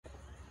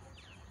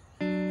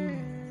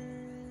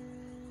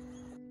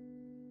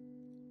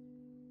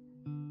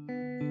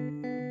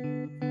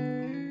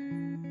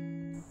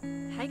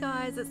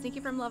guys, it's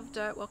Nikki from Love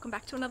Dirt. Welcome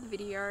back to another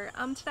video.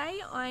 Today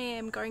I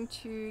am going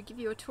to give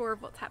you a tour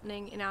of what's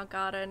happening in our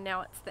garden.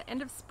 Now it's the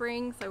end of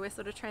spring, so we're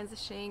sort of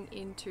transitioning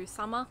into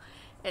summer.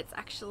 It's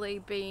actually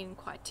been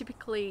quite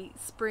typically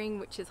spring,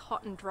 which is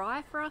hot and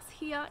dry for us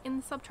here in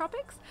the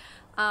subtropics.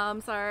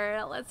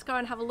 So let's go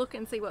and have a look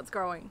and see what's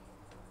growing.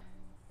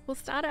 We'll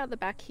start out the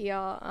back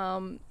here.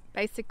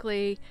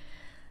 Basically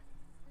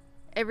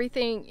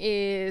everything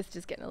is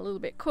just getting a little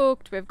bit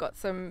cooked. We've got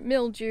some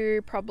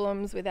mildew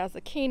problems with our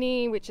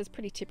zucchini, which is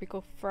pretty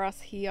typical for us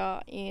here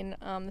in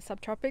the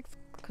subtropics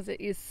because it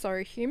is so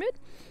humid.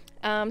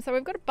 So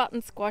we've got a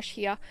button squash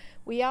here.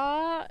 We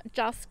are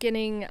just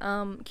getting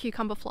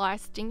cucumber fly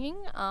stinging,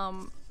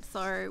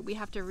 so we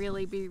have to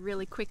really be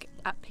really quick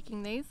at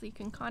picking these. You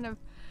can kind of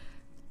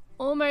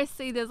almost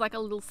see there's like a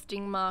little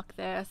sting mark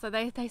there. So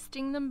they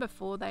sting them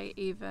before they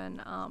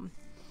even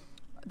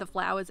the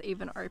flowers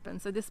even open.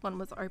 So this one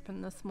was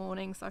open this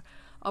morning, so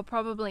I'll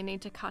probably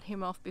need to cut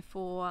him off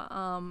before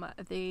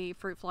the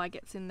fruit fly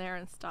gets in there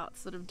and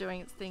starts sort of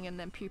doing its thing and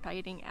then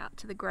pupating out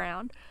to the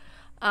ground.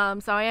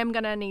 So I am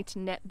going to need to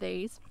net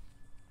these,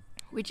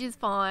 which is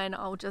fine.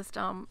 I'll just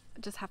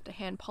have to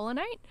hand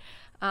pollinate.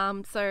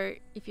 So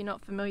if you're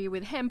not familiar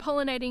with hand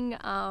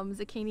pollinating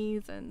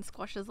zucchinis and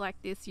squashes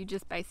like this, you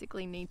just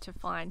basically need to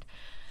find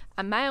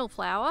a male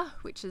flower,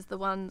 which is the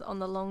one on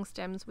the long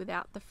stems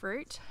without the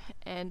fruit,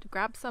 and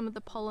grab some of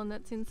the pollen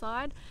that's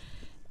inside.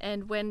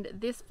 And when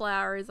this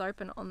flower is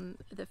open on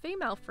the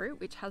female fruit,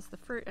 which has the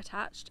fruit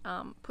attached,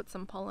 put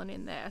some pollen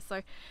in there.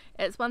 So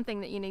it's one thing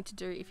that you need to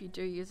do if you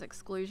do use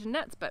exclusion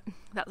nets, but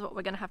that's what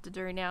we're going to have to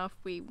do now if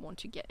we want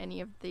to get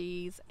any of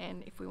these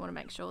and if we want to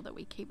make sure that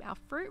we keep our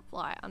fruit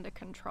fly under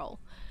control.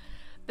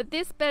 But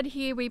this bed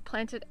here we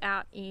planted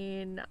out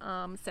in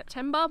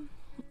September.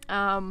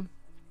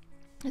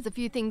 There's a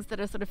few things that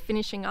are sort of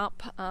finishing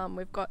up.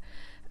 We've got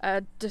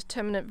a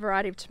determinate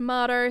variety of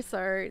tomato,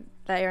 so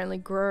they only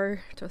grow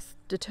to a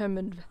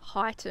determined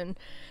height and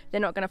they're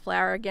not going to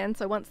flower again.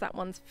 So once that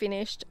one's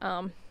finished,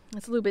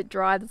 it's a little bit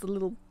dry. There's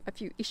a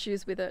few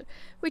issues with it,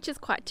 which is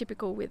quite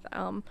typical with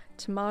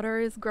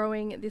tomatoes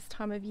growing at this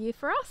time of year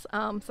for us.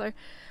 So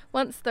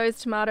once those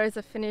tomatoes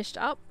are finished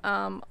up,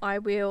 I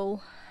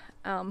will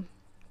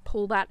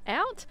pull that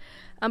out.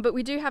 But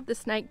we do have the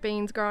snake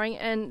beans growing,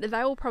 and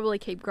they will probably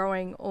keep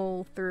growing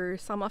all through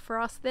summer for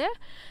us there.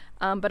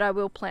 But I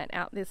will plant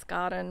out this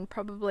garden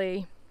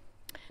probably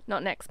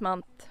not next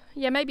month.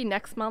 Yeah, maybe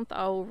next month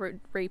I'll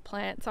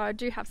replant. So I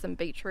do have some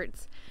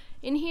beetroots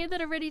in here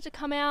that are ready to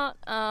come out.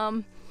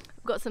 I've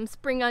got some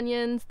spring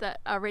onions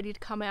that are ready to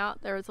come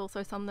out. There is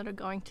also some that are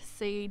going to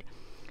seed.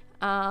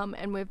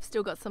 And we've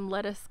still got some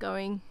lettuce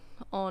going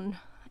on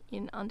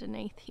in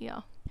underneath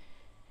here.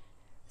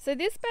 So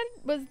this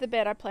bed was the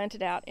bed I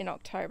planted out in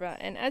October,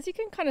 and as you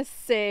can kind of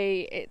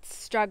see, it's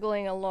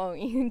struggling along.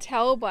 You can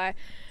tell by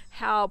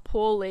how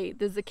poorly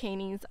the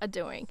zucchinis are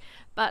doing.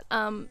 But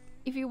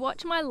if you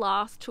watch my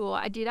last tour,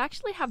 I did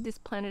actually have this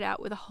planted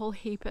out with a whole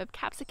heap of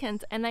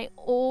capsicums, and they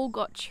all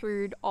got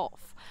chewed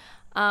off.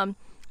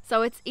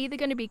 So it's either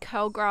going to be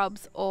curl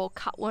grubs or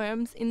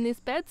cutworms in this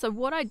bed. So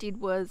what I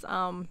did was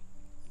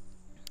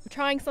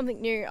trying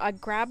something new. I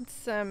grabbed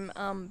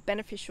some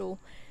beneficial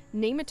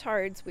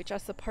nematodes, which are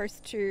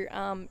supposed to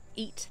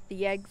eat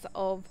the eggs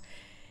of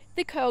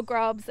the curl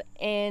grubs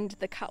and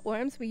the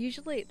cutworms.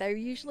 They're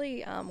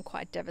usually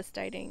quite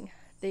devastating,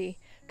 the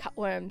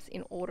cutworms,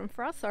 in autumn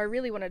for us. So I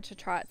really wanted to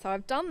try it. So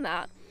I've done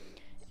that,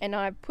 and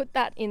I've put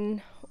that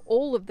in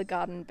all of the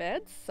garden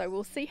beds. So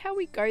we'll see how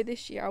we go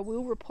this year. I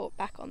will report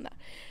back on that.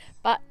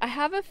 But I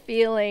have a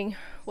feeling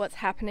what's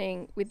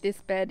happening with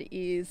this bed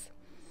is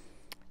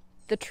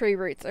the tree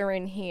roots are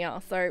in here.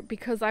 So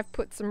because I've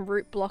put some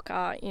root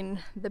blocker in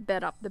the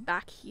bed up the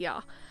back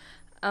here,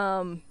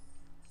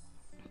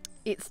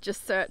 it's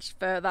just searched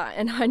further,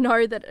 and I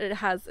know that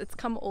it's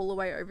come all the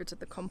way over to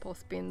the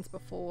compost bins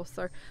before,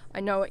 so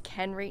I know it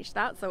can reach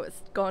that, so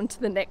it's gone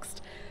to the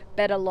next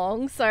bed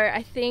along. So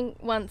I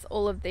think once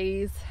all of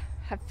these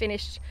have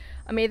finished,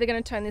 I'm either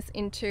going to turn this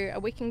into a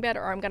wicking bed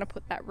or I'm going to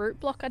put that root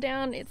blocker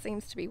down. It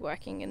seems to be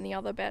working in the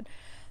other bed.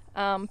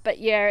 But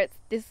yeah,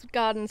 this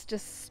garden's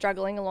just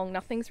struggling along.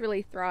 Nothing's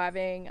really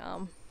thriving,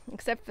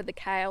 except for the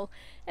kale,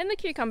 and the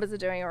cucumbers are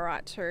doing all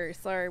right too.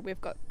 So we've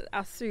got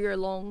our super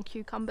long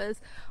cucumbers.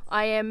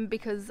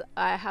 Because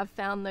I have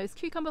found those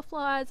cucumber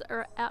flies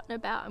are out and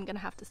about, I'm going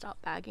to have to start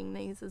bagging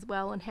these as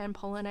well and hand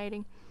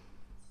pollinating.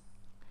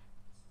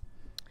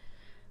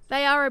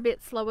 They are a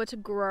bit slower to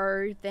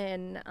grow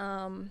than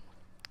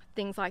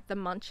things like the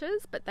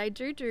munches, but they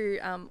do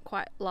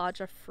quite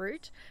larger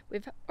fruit.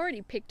 We've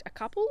already picked a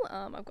couple.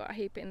 I've got a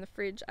heap in the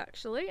fridge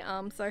actually.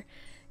 So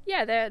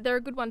yeah, they're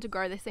a good one to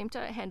grow. They seem to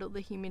handle the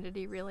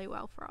humidity really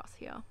well for us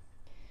here.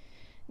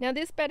 Now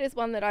this bed is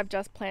one that I've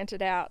just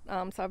planted out,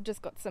 so I've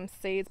just got some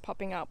seeds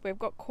popping up. We've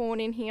got corn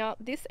in here.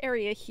 This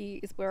area here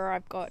is where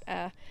I've got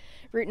a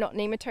root knot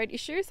nematode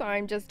issue, so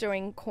I'm just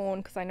doing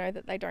corn because I know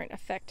that they don't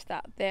affect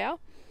that there.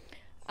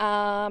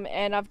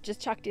 And I've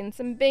just chucked in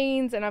some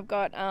beans, and I've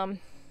got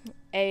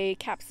a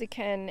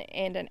capsicum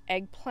and an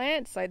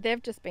eggplant, so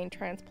they've just been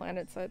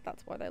transplanted, so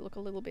that's why they look a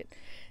little bit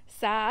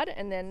sad,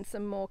 and then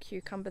some more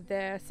cucumber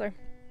there. So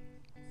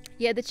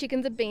yeah, the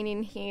chickens have been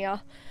in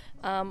here.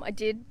 I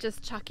did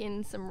just chuck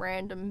in some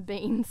random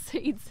bean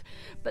seeds,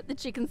 but the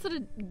chickens sort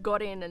of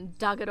got in and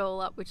dug it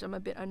all up, which I'm a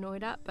bit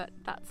annoyed at, but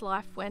that's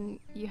life when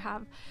you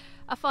have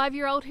a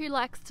 5-year-old who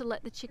likes to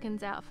let the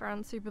chickens out for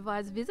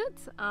unsupervised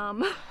visits.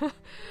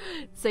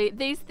 So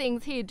these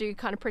things here do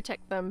kind of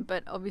protect them,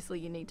 but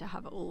obviously you need to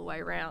have it all the way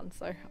around.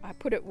 So I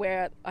put it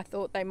where I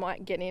thought they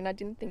might get in. I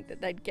didn't think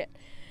that they'd get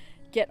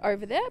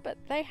over there, but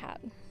they had.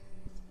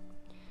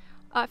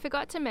 I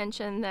forgot to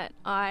mention that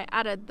I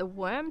added the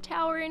worm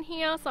tower in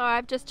here, so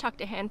I've just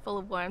chucked a handful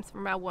of worms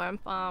from our worm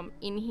farm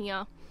in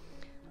here.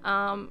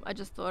 I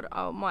just thought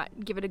I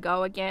might give it a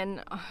go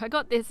again. I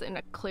got this in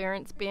a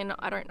clearance bin.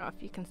 I don't know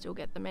if you can still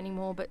get them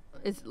anymore, but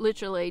it's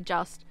literally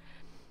just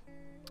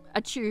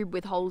a tube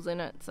with holes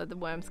in it so the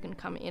worms can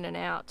come in and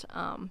out.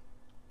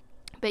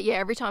 But yeah,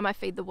 every time I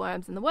feed the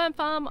worms in the worm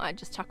farm, I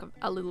just chuck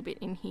a little bit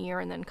in here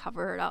and then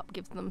cover it up,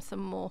 gives them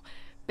some more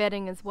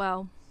bedding as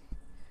well.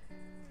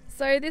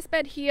 So this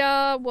bed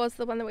here was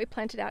the one that we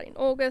planted out in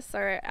August,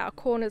 so our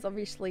corn is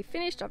obviously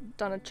finished. I've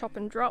done a chop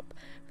and drop.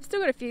 I've still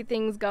got a few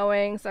things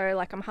going, so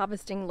like I'm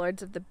harvesting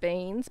loads of the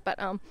beans, but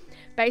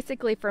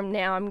basically from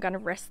now I'm going to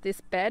rest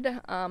this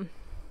bed.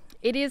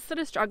 It is sort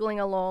of struggling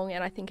along,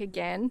 and I think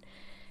again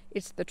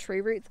it's the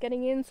tree roots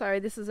getting in, so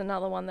this is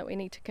another one that we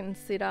need to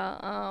consider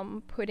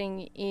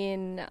putting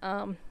in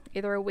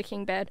either a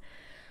wicking bed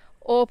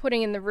or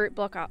putting in the root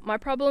blocker. My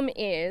problem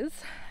is,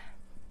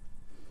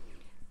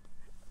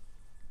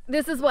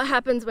 this is what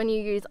happens when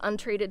you use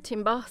untreated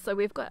timber. So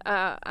we've got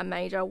a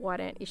major white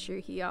ant issue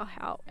here,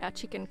 how our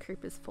chicken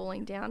coop is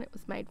falling down. It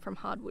was made from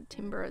hardwood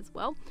timber as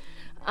well.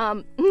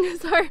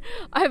 So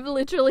I've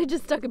literally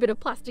just stuck a bit of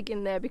plastic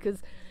in there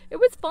because it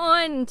was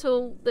fine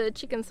until the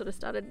chicken sort of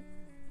started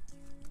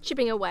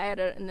chipping away at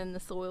it and then the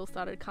soil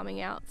started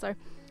coming out. So,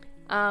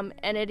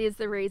 and it is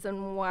the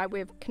reason why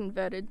we've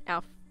converted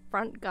our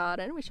front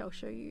garden, which I'll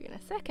show you in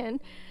a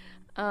second,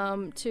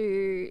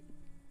 to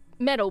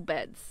metal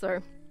beds.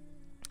 So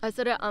I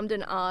sort of ummed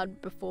and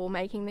ahed before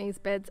making these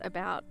beds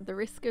about the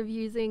risk of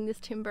using this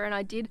timber, and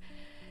I did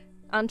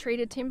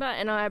untreated timber,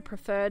 and I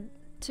preferred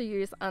to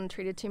use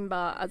untreated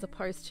timber as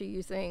opposed to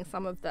using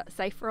some of the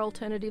safer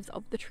alternatives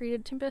of the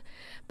treated timber.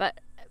 But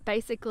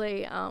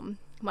basically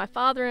my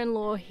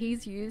father-in-law,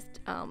 he's used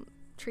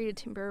treated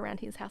timber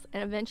around his house,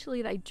 and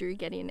eventually they do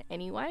get in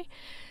anyway.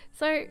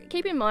 So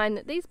keep in mind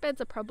that these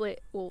beds are probably,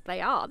 well,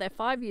 they're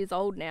 5 years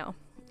old now,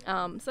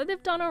 so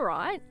they've done all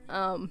right.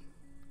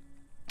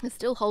 It's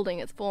still holding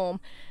its form,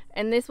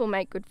 and this will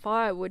make good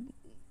firewood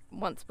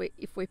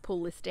if we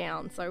pull this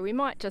down. So we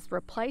might just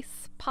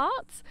replace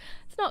parts.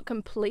 It's not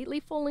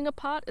completely falling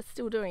apart, it's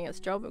still doing its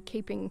job of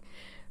keeping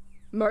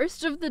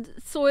most of the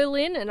soil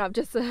in, and I've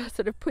just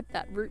sort of put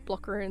that root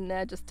blocker in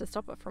there just to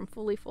stop it from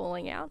fully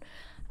falling out.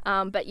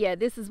 But yeah,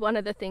 this is one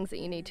of the things that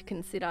you need to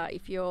consider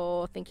if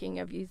you're thinking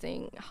of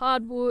using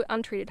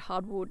untreated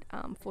hardwood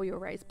for your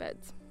raised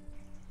beds.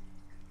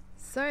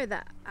 So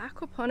the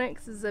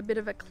aquaponics is a bit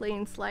of a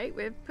clean slate.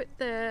 We've put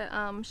the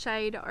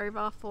shade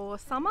over for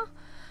summer.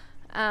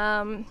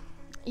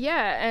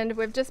 Yeah, and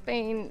we've just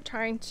been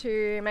trying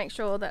to make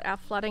sure that our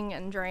flooding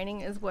and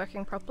draining is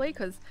working properly,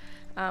 because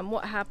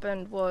what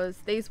happened was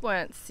these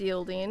weren't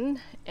sealed in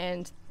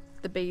and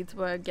the beads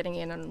were getting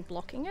in and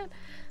blocking it.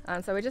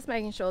 So we're just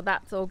making sure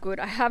that's all good.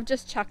 I have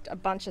just chucked a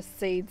bunch of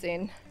seeds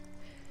in.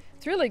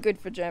 It's really good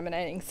for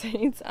germinating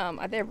seeds.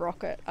 They're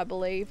rocket, I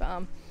believe.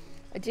 I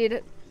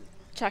did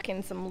chuck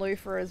in some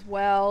loofah as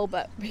well,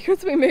 but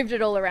because we moved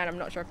it all around, I'm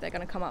not sure if they're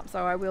going to come up,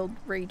 so I will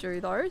redo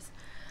those.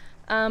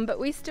 But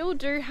we still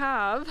do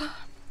have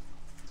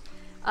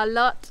a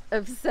lot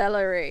of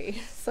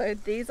celery, so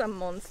these are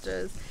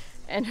monsters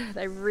and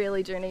they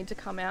really do need to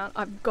come out.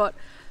 I've got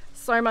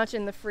so much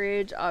in the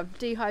fridge. I've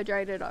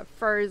dehydrated, I've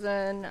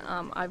frozen,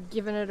 I've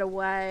given it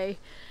away.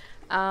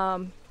 Yeah,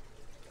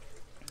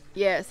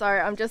 so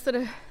I'm just sort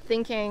of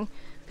thinking,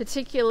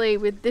 particularly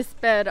with this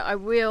bed, I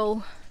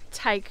will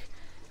take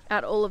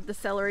out all of the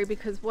celery,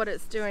 because what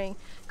it's doing,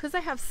 because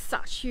they have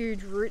such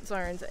huge root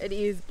zones, it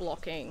is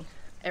blocking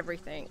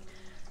everything.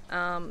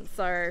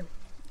 So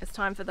it's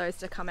time for those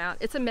to come out.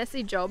 It's a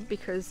messy job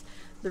because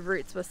the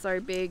roots were so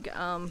big,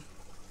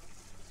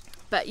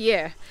 but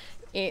yeah,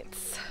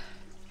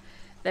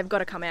 they've got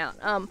to come out.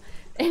 And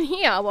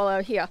here, while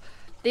I'm here,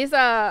 these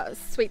are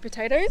sweet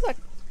potatoes. I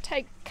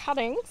take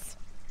cuttings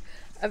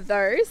of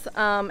those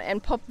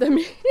and pop them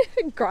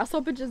in.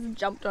 Grasshopper just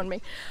jumped on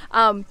me.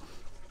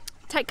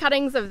 Take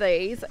cuttings of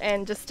these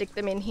and just stick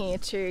them in here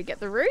to get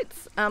the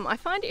roots. I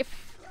find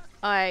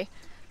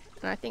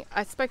and I think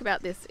I spoke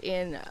about this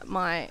in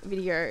my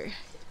video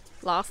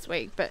last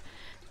week, but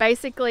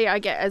basically I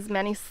get as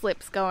many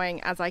slips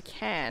going as I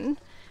can,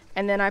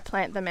 and then I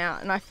plant them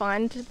out, and I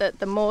find that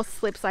the more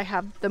slips I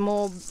have, the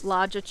more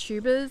larger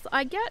tubers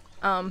I get.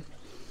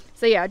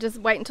 So yeah, I just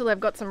wait until they've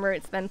got some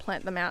roots, then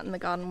plant them out in the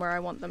garden where I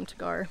want them to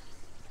go.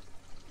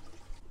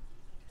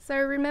 So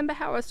remember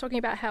how I was talking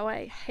about how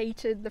I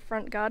hated the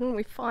front garden?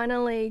 We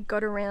finally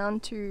got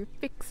around to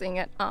fixing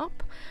it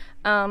up.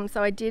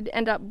 So I did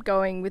end up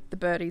going with the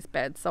Birdie's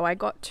bed. So I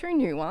got 2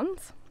 new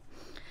ones.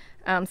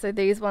 So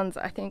these ones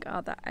I think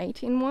are the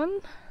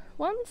 8-in-1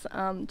 ones,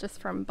 just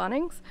from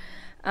Bunnings.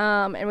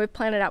 And we've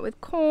planted out with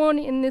corn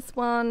in this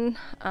one.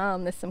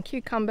 There's some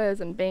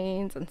cucumbers and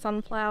beans and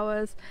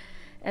sunflowers.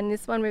 And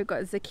this one we've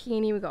got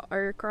zucchini, we've got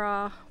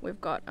okra, we've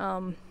got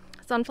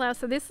sunflower.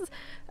 So this is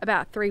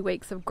about 3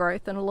 weeks of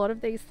growth, and a lot of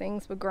these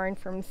things were grown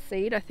from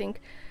seed. I think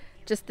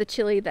just the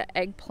chili, the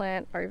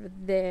eggplant over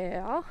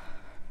there.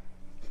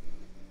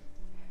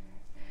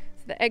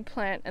 So the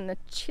eggplant and the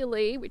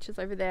chili, which is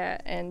over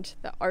there, and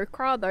the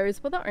okra,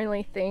 those were the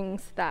only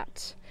things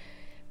that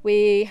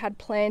we had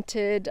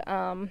planted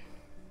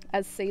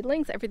as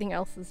seedlings. Everything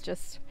else has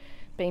just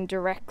been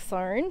direct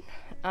sown.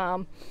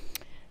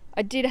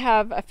 I did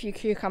have a few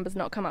cucumbers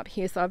not come up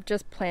here, so I've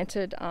just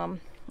planted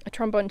a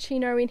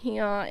tromboncino in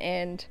here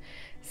and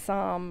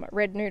some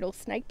red noodle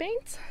snake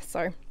beans,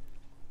 so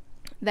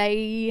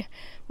they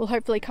will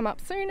hopefully come up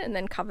soon and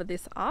then cover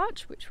this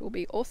arch, which will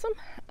be awesome.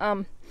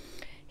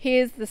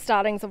 Here's the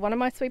startings of one of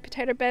my sweet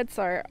potato beds.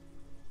 So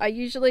I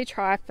usually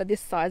try for this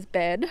size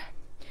bed,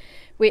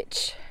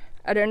 which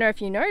I don't know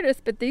if you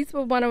noticed, but these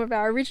were one of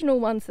our original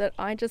ones that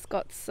I just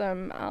got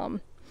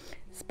some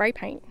spray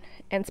paint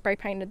and spray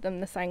painted them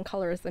the same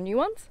color as the new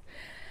ones.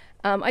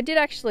 I did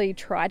actually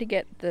try to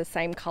get the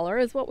same color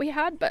as what we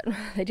had, but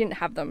they didn't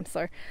have them,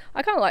 so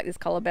I kind of like this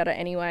color better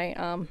anyway.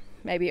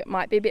 Maybe it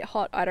might be a bit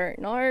hot, I don't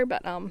know,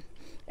 but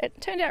it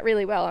turned out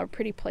really well. I'm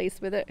pretty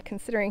pleased with it,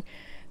 considering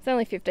it's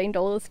only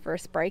 $15 for a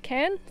spray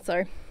can,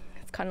 so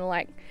it's kind of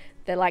like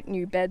they're like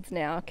new beds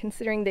now,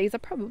 considering these are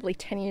probably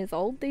 10 years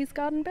old, these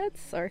garden beds,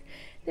 so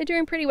they're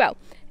doing pretty well.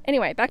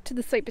 Anyway, back to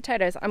the sweet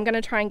potatoes. I'm going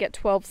to try and get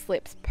 12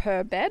 slips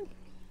per bed.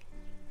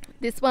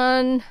 This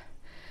one,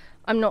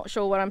 I'm not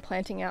sure what I'm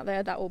planting out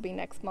there. That will be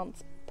next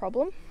month's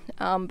problem.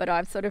 But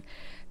I've sort of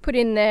put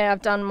in there,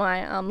 I've done my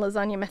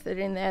lasagna method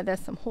in there. There's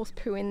some horse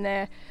poo in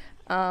there.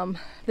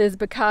 There's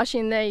bokashi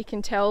in there. You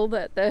can tell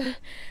that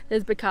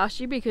there's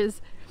bokashi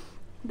because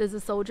there's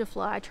a soldier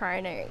fly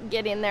trying to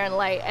get in there and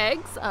lay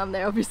eggs.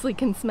 They obviously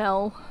can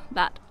smell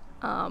that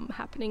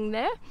happening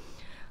there.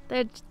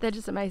 They're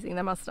just amazing.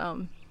 They must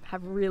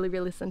have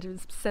really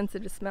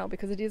sensitive smell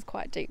because it is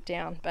quite deep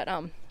down. But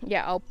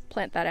yeah, I'll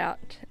plant that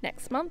out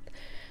next month.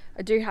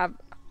 I do have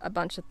a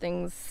bunch of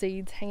things,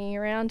 seeds hanging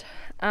around.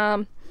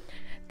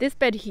 This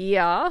bed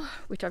here,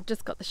 which I've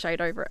just got the shade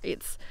over,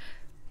 it's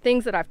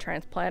things that I've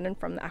transplanted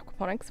from the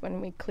aquaponics when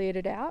we cleared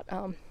it out.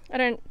 I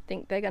don't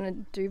think they're going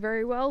to do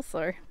very well,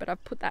 so but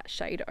I've put that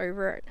shade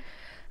over it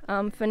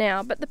for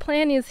now. But the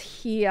plan is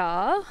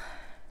here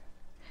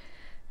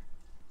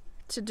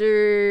to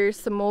do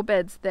some more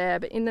beds there,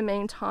 but in the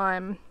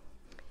meantime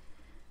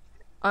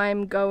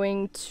I'm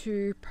going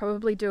to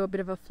probably do a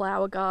bit of a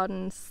flower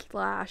garden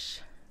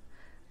slash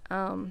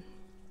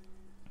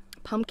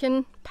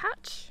pumpkin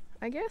patch,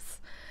 I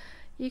guess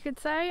you could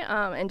say,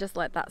 and just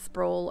let that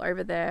sprawl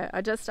over there.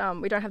 I just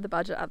we don't have the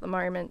budget at the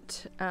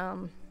moment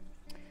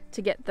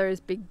to get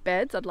those big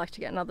beds. I'd like to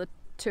get another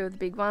 2 of the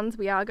big ones.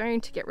 We are going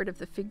to get rid of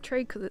the fig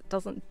tree because it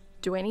doesn't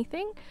do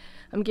anything.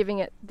 I'm giving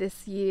it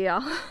this year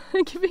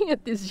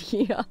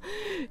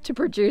to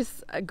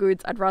produce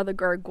goods. I'd rather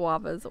grow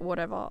guavas or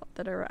whatever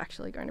that are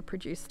actually going to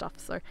produce stuff,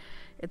 so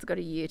it's got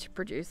a year to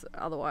produce,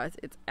 otherwise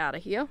it's out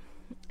of here.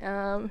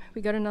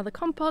 We got another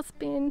compost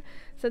bin,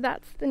 so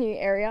that's the new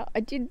area.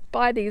 I did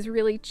buy these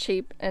really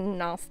cheap and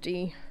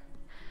nasty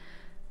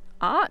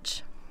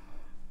arch.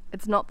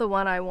 It's not the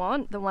one I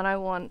want. The one I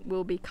want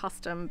will be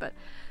custom, but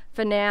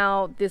for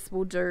now this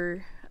will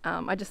do.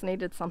 I just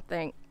needed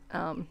something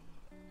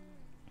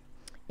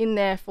in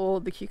there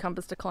for the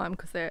cucumbers to climb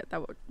because they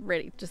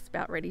were just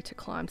about ready to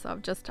climb, so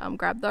I've just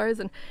grabbed those,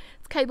 and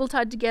it's cable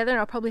tied together, and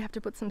I'll probably have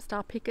to put some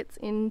star pickets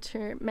in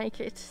to make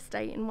it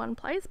stay in one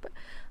place, but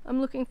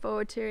I'm looking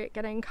forward to it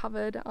getting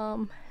covered.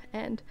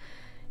 And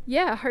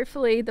yeah,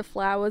 hopefully the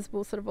flowers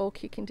will sort of all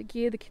kick into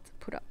gear. The kids have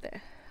put up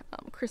their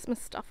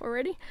Christmas stuff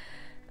already,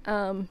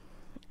 and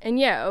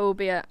yeah, it will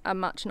be a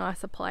much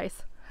nicer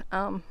place.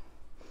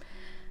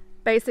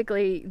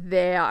 Basically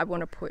there I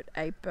want to put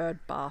a bird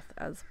bath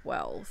as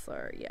well,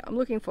 so yeah, I'm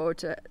looking forward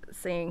to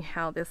seeing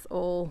how this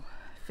all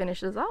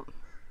finishes up.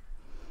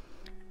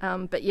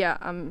 But yeah,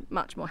 I'm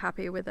much more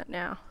happier with it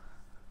now.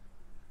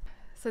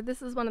 So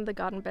this is one of the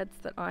garden beds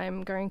that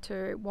I'm going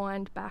to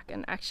wind back,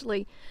 and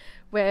actually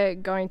we're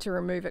going to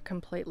remove it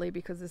completely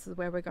because this is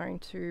where we're going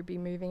to be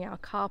moving our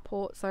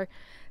carport. So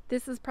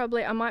this is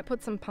probably, I might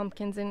put some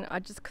pumpkins in,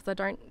 because I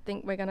don't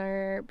think we're going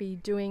to be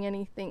doing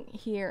anything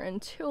here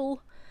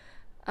until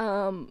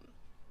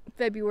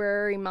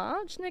February,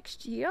 March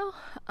next year,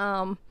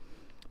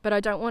 but I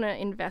don't want to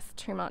invest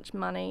too much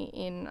money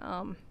in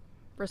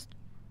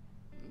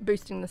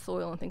boosting the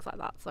soil and things like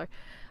that, so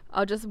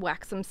I'll just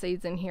whack some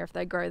seeds in here. If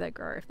they grow, they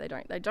grow. If they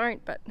don't, they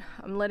don't. But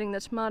I'm letting the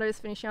tomatoes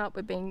finish up.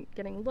 We've been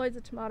getting loads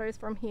of tomatoes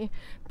from here,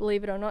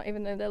 believe it or not,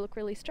 even though they look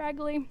really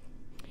straggly.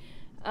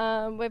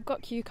 We've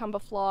got cucumber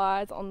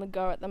flies on the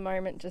go at the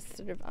moment, just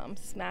sort of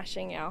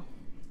smashing our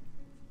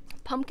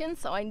pumpkins,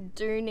 so I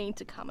do need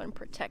to come and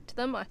protect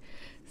them. I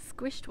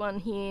squished one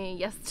here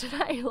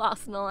yesterday,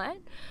 last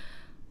night.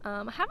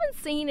 I haven't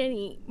seen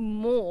any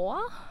more,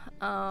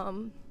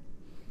 but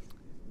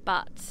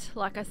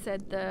like I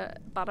said, the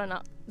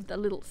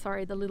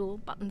little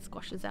button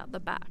squashes out the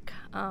back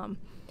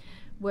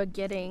were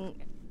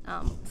getting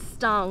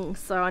stung,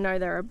 so I know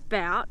they're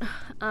about.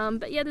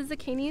 But yeah, the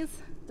zucchinis,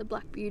 the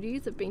black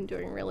beauties, have been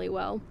doing really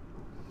well.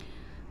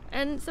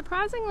 And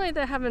surprisingly,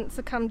 they haven't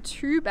succumbed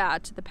too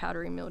bad to the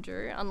powdery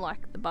mildew,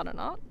 unlike the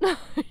butternut.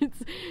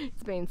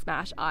 it's been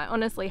smashed. I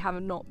honestly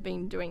have not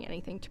been doing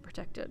anything to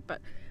protect it,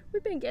 but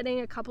we've been getting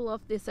a couple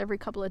of this every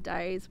couple of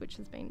days, which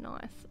has been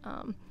nice.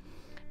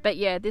 But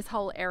yeah, this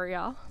whole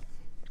area,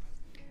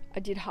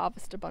 I did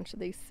harvest a bunch of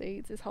these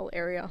seeds. This whole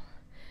area,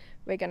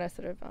 we're going to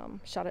sort of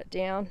shut it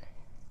down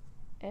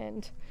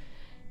and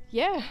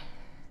yeah,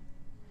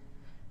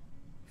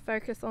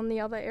 focus on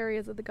the other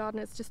areas of the garden.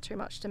 It's just too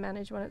much to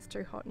manage when it's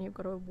too hot and you've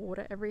got to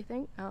water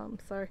everything.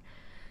 So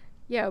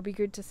yeah, it'll be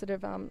good to sort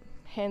of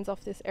hands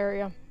off this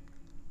area.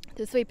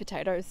 The sweet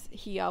potatoes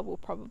here will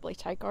probably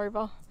take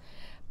over,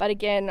 but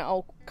again,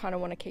 I'll kind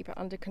of want to keep it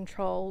under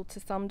control to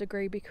some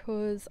degree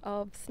because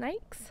of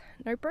snakes,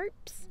 no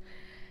ropes.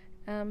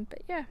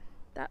 But yeah,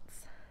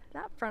 that's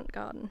that front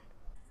garden.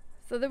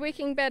 So the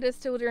wicking bed is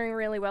still doing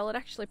really well. It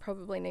actually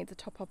probably needs a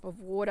top up of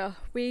water.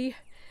 We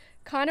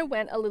kind of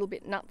went a little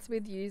bit nuts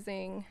with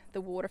using the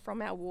water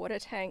from our water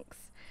tanks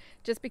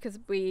just because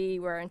we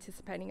were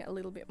anticipating a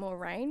little bit more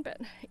rain,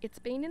 but it's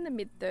been in the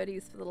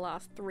mid-30s for the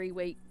last 3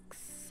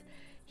 weeks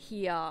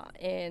here,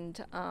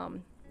 and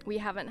we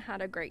haven't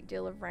had a great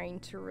deal of rain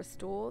to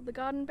restore the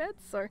garden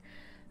beds. So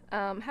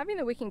having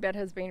the wicking bed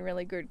has been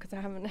really good because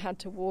I haven't had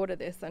to water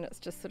this and it's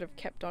just sort of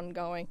kept on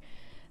going.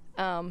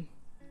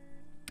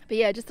 But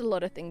yeah, just a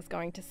lot of things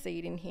going to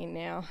seed in here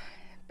now.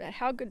 But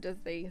how good does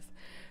these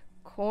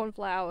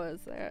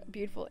cornflowers, they're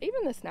beautiful,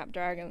 even the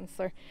snapdragons.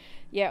 So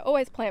yeah,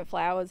 always plant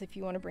flowers if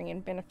you want to bring in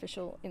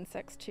beneficial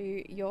insects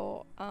to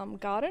your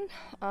garden.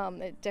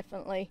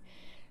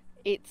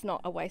 It's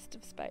not a waste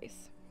of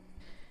space.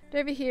 But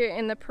over here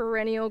in the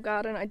perennial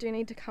garden, I do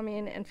need to come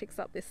in and fix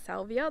up this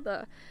salvia.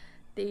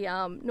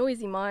 The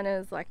noisy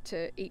miners like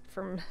to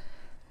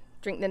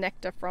drink the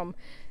nectar from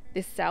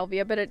this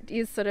salvia, but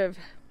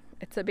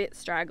it's a bit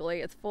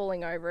straggly, it's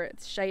falling over,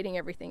 it's shading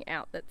everything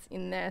out that's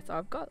in there. So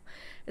I've got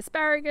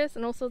asparagus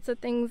and all sorts of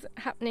things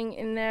happening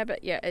in there,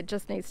 but yeah, it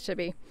just needs to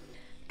be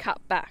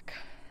cut back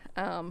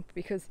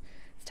because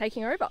it's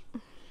taking over.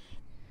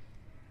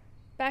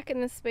 Back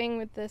in the swing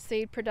with the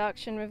seed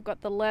production, we've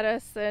got the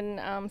lettuce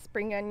and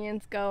spring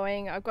onions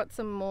going. I've got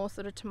some more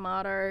sort of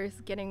tomatoes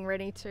getting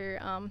ready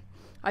to,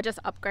 I just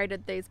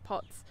upgraded these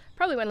pots.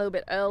 Probably went a little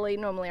bit early.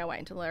 Normally I wait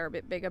until they're a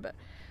bit bigger, but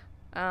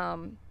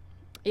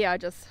yeah, I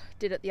just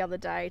did it the other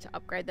day to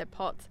upgrade their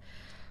pots.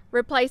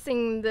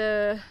 Replacing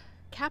the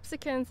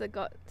capsicums that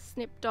got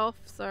snipped off,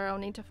 so I'll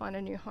need to find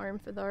a new home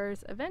for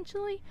those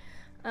eventually.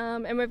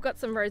 And we've got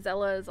some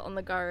rosellas on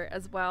the go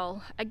as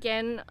well.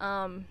 Again,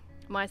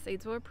 my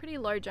seeds were a pretty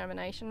low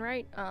germination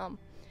rate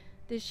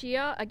this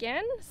year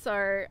again,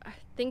 so I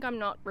think I'm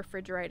not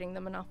refrigerating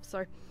them enough.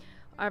 So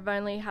I've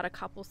only had a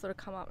couple sort of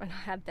come up, and I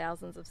had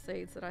thousands of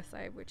seeds that I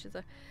saved, which is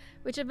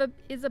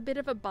a bit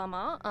of a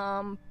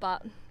bummer,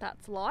 but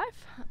that's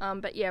life.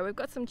 But yeah, we've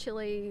got some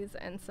chilies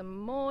and some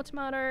more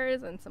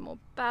tomatoes and some more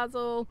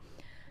basil.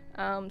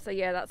 So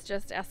yeah, that's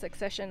just our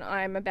succession.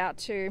 I'm about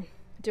to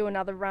do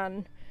another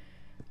run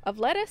of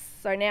lettuce.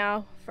 So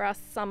now for us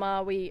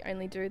summer, we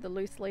only do the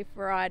loose leaf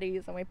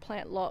varieties and we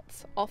plant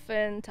lots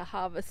often to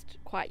harvest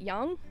quite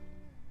young.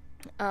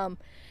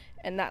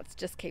 And that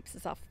just keeps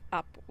us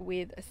up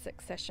with a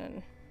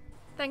succession.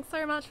 Thanks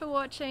so much for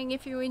watching.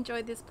 If you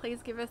enjoyed this, please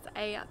give us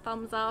a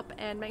thumbs up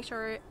and make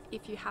sure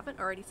if you haven't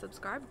already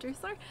subscribed, do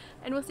so.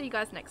 And we'll see you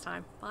guys next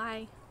time.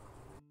 Bye.